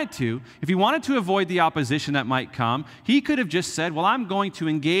he wanted to avoid the opposition that might come, he could have just said, well, I'm going to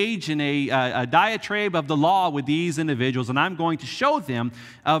engage in a diatribe of the law with these individuals, and I'm going to show them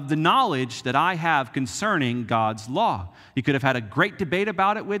of the knowledge that I have concerning God's law. He could have had a great debate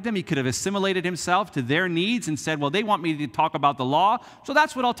about it with them. He could have assimilated himself to their needs and said, well, they want me to talk about the law, so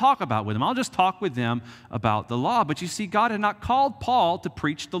that's what I'll talk about with them. I'll just talk with them about the law. But you see, God had not called Paul to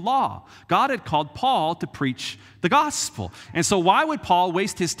preach the law. God had called Paul to preach the gospel. And so why would Paul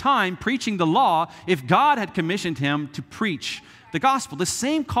waste his time preaching the law if God had commissioned him to preach the gospel? The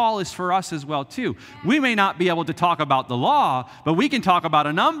same call is for us as well, too. We may not be able to talk about the law, but we can talk about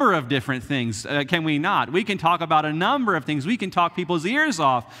a number of different things, can we not? We can talk about a number of things. We can talk people's ears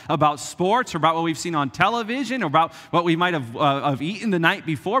off about sports or about what we've seen on television or about what we might have eaten the night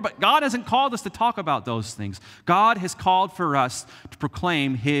before, but God hasn't called us to talk about those things. God has called for us to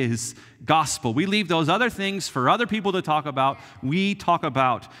proclaim his gospel. We leave those other things for other people to talk about. We talk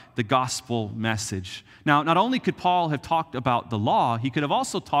about the gospel message. Now, not only could Paul have talked about the law, he could have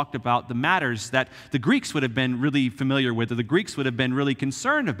also talked about the matters that the Greeks would have been really familiar with, or the Greeks would have been really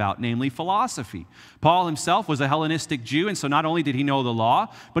concerned about, namely philosophy. Paul himself was a Hellenistic Jew, and so not only did he know the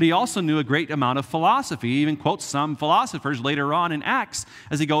law, but he also knew a great amount of philosophy. He even quotes some philosophers later on in Acts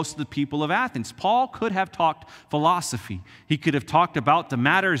as he goes to the people of Athens. Paul could have talked philosophy. He could have talked about the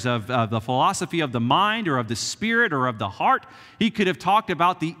matters of the philosophy of the mind or of the spirit or of the heart. He could have talked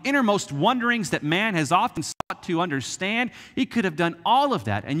about the innermost wonderings that man has often sought to understand. He could have done all of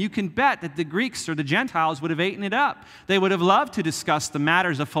that, and you can bet that the Greeks or the Gentiles would have eaten it up. They would have loved to discuss the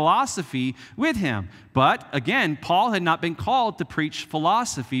matters of philosophy with him. But again, Paul had not been called to preach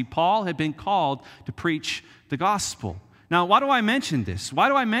philosophy. Paul had been called to preach the gospel. Now, why do I mention this? Why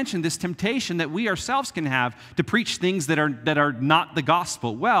do I mention this temptation that we ourselves can have to preach things that are not the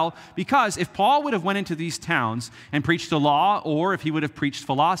gospel? Well, because if Paul would have went into these towns and preached the law, or if he would have preached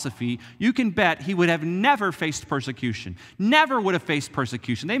philosophy, you can bet he would have never faced persecution. Never would have faced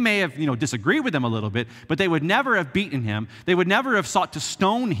persecution. They may have, disagreed with him a little bit, but they would never have beaten him. They would never have sought to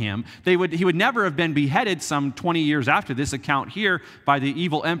stone him. He would never have been beheaded some 20 years after this account here by the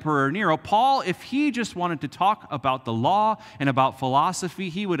evil Emperor Nero. Paul, if he just wanted to talk about the law and about philosophy,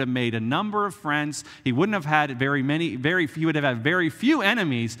 he would have made a number of friends. He wouldn't have had he would have had very few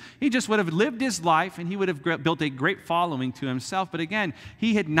enemies. He just would have lived his life, and he would have built a great following to himself. But again,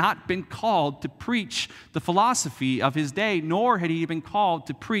 he had not been called to preach the philosophy of his day, nor had he been called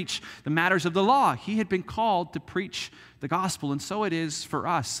to preach the matters of the law. He had been called to preach the gospel, and so it is for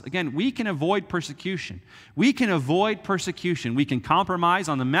us. Again, we can avoid persecution. We can avoid persecution. We can compromise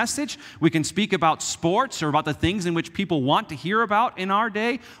on the message. We can speak about sports or about the things in which people want to hear about in our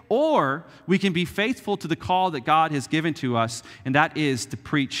day, or we can be faithful to the call that God has given to us, and that is to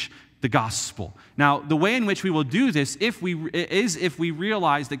preach the gospel. Now, the way in which we will do this if we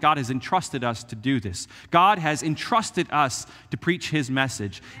realize that God has entrusted us to do this. God has entrusted us to preach his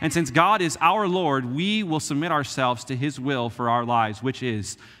message. And since God is our Lord, we will submit ourselves to his will for our lives, which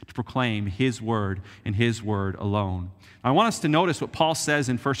is to proclaim his word and his word alone. I want us to notice what Paul says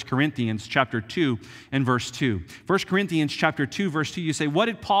in 1 Corinthians chapter 2 and verse 2. 1 Corinthians chapter 2, verse 2, you say, what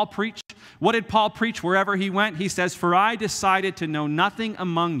did Paul preach? What did Paul preach wherever he went? He says, for I decided to know nothing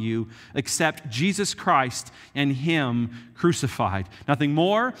among you except Jesus Christ and him crucified. Nothing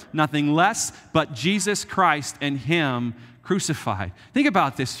more, nothing less, but Jesus Christ and him crucified. Think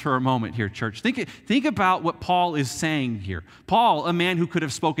about this for a moment here, church. Think about what Paul is saying here. Paul, a man who could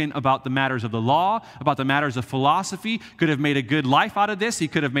have spoken about the matters of the law, about the matters of philosophy, could have made a good life out of this. He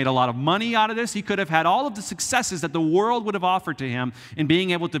could have made a lot of money out of this. He could have had all of the successes that the world would have offered to him in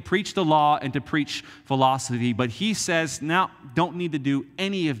being able to preach the law and to preach philosophy. But he says, no, don't need to do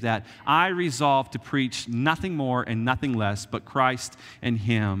any of that. I resolve to preach nothing more and nothing less but Christ and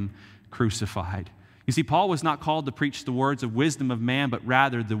him crucified. You see, Paul was not called to preach the words of wisdom of man, but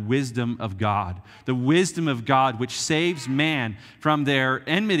rather the wisdom of God. The wisdom of God which saves man from their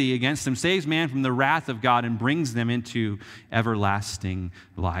enmity against him, saves man from the wrath of God, and brings them into everlasting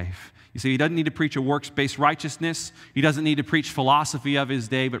life. You see, he doesn't need to preach a works-based righteousness. He doesn't need to preach philosophy of his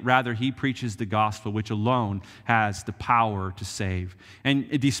day, but rather he preaches the gospel, which alone has the power to save.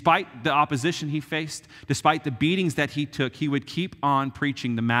 And despite the opposition he faced, despite the beatings that he took, he would keep on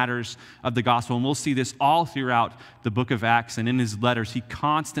preaching the matters of the gospel. And we'll see this all throughout the book of Acts. And in his letters, he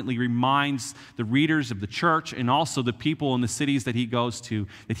constantly reminds the readers of the church and also the people in the cities that he goes to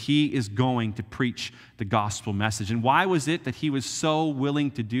that he is going to preach the gospel message. And why was it that he was so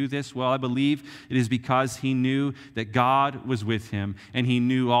willing to do this? Well, I believe it is because he knew that God was with him, and he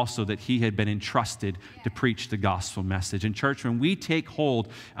knew also that he had been entrusted to preach the gospel message. And church, when we take hold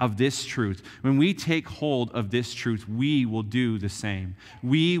of this truth, we will do the same.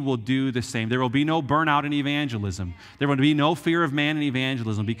 We will do the same. There will be no burnout in evangelism. There will be no fear of man in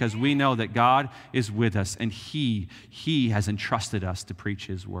evangelism, because we know that God is with us, and he has entrusted us to preach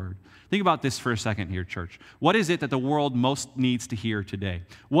his word. Think about this for a second here, church. What is it that the world most needs to hear today?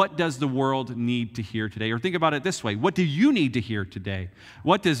 What does the world need to hear today? Or think about it this way. What do you need to hear today?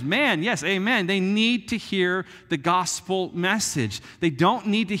 What does man? Yes, amen. They need to hear the gospel message. They don't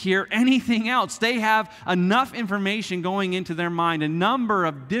need to hear anything else. They have enough information going into their mind. A number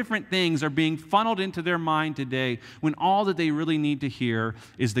of different things are being funneled into their mind today when all that they really need to hear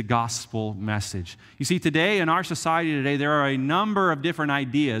is the gospel message. You see, today in our society today, there are a number of different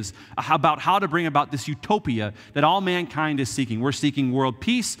ideas about how to bring about this utopia that all mankind is seeking. We're seeking world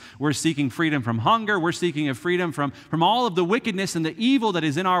peace. We're seeking freedom from hunger. We're seeking a freedom from all of the wickedness and the evil that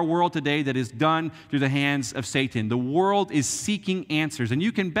is in our world today that is done through the hands of Satan. The world is seeking answers, and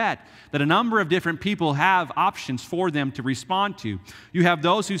you can bet that a number of different people have options for them to respond to. You have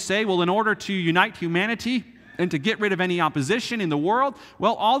those who say, well, in order to unite humanity and to get rid of any opposition in the world,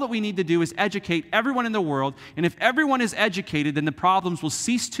 well, all that we need to do is educate everyone in the world, and if everyone is educated, then the problems will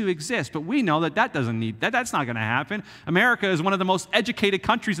cease to exist. But we know that that's not going to happen. America is one of the most educated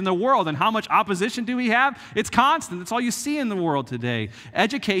countries in the world, and how much opposition do we have? It's constant. That's all you see in the world today.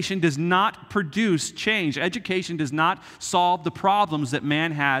 Education does not produce change. Education does not solve the problems that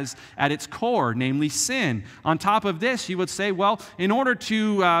man has at its core, namely sin. On top of this, you would say, well, in order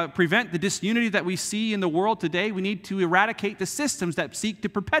to prevent the disunity that we see in the world today, we need to eradicate the systems that seek to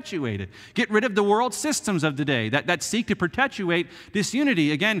perpetuate it. Get rid of the world systems of today that seek to perpetuate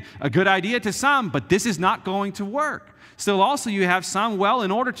disunity. Again, a good idea to some, but this is not going to work. Still also you have some, well,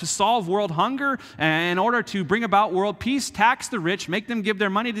 in order to solve world hunger, and in order to bring about world peace, tax the rich, make them give their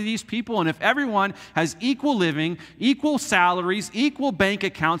money to these people, and if everyone has equal living, equal salaries, equal bank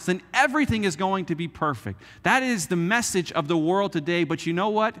accounts, then everything is going to be perfect. That is the message of the world today, but you know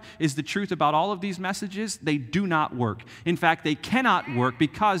what is the truth about all of these messages? They do not work. In fact, they cannot work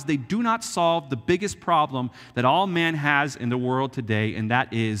because they do not solve the biggest problem that all man has in the world today, and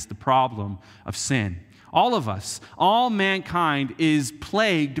that is the problem of sin. All of us, all mankind is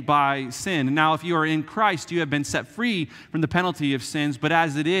plagued by sin. Now, if you are in Christ, you have been set free from the penalty of sins. But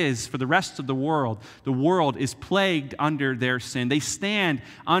as it is for the rest of the world is plagued under their sin. They stand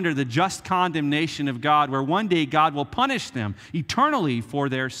under the just condemnation of God, where one day God will punish them eternally for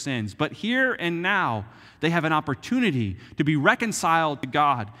their sins. But here and now, they have an opportunity to be reconciled to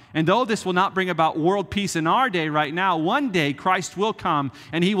God. And though this will not bring about world peace in our day right now, one day Christ will come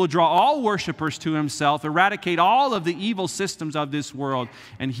and he will draw all worshipers to himself, eradicate all of the evil systems of this world,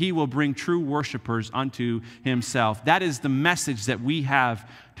 and he will bring true worshipers unto himself. That is the message that we have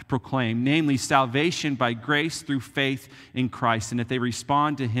to proclaim, namely salvation by grace through faith in Christ. And if they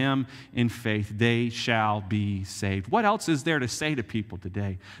respond to him in faith, they shall be saved. What else is there to say to people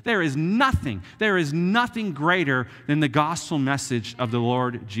today? There is nothing greater than the gospel message of the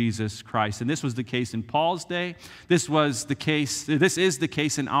Lord Jesus Christ. And this was the case in Paul's day. This is the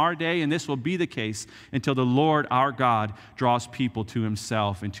case in our day, and this will be the case until the Lord our God draws people to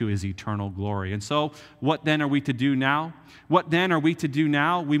himself and to his eternal glory. And so, what then are we to do now?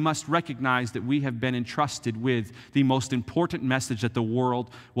 We must recognize that we have been entrusted with the most important message that the world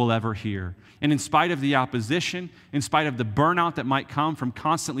will ever hear. And in spite of the opposition, in spite of the burnout that might come from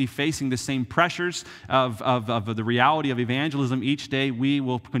constantly facing the same pressures of the reality of evangelism each day, we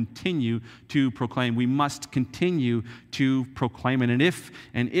will continue to proclaim. We must continue to proclaim it.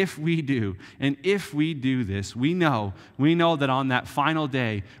 And if we do this, we know that on that final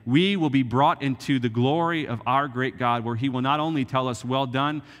day, we will be brought into the glory of our great God, where he will not only tell us, "Well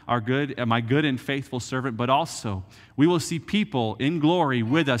done, my good and faithful servant," but also we will see people in glory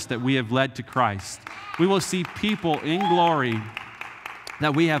with us that we have led to Christ. We will see people in glory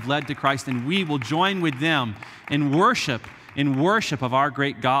that we have led to Christ, and we will join with them in worship of our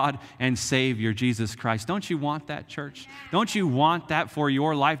great God and Savior, Jesus Christ. Don't you want that, church? Don't you want that for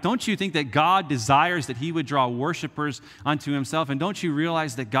your life? Don't you think that God desires that he would draw worshipers unto himself? And don't you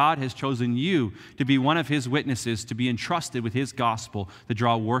realize that God has chosen you to be one of his witnesses, to be entrusted with his gospel, to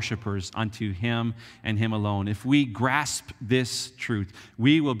draw worshipers unto him and him alone? If we grasp this truth,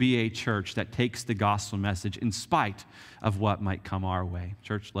 we will be a church that takes the gospel message in spite of what might come our way.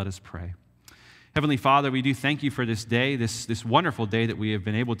 Church, let us pray. Heavenly Father, we do thank you for this day, this wonderful day that we have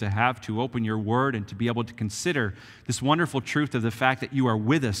been able to have to open your word and to be able to consider this wonderful truth of the fact that you are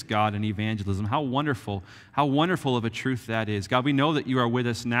with us, God, in evangelism. How wonderful of a truth that is. God, we know that you are with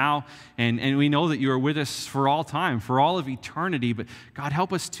us now, and we know that you are with us for all time, for all of eternity. But God,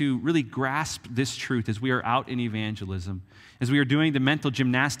 help us to really grasp this truth as we are out in evangelism, as we are doing the mental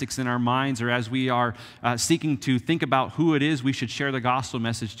gymnastics in our minds, or as we are seeking to think about who it is we should share the gospel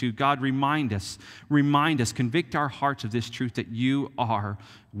message to. God, remind us, convict our hearts of this truth that you are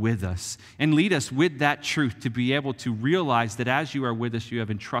with us. And lead us with that truth to be able to realize that as you are with us, you have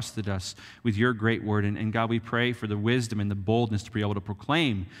entrusted us with your great word. And God, we pray for the wisdom and the boldness to be able to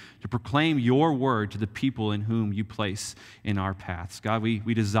proclaim your word to the people in whom you place in our paths. God, we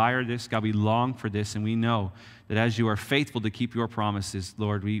desire this. God, we long for this, and we know that as you are faithful to keep your promises,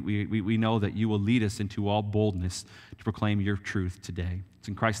 Lord, we know that you will lead us into all boldness to proclaim your truth today. It's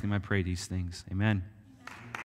in Christ's name I pray these things. Amen.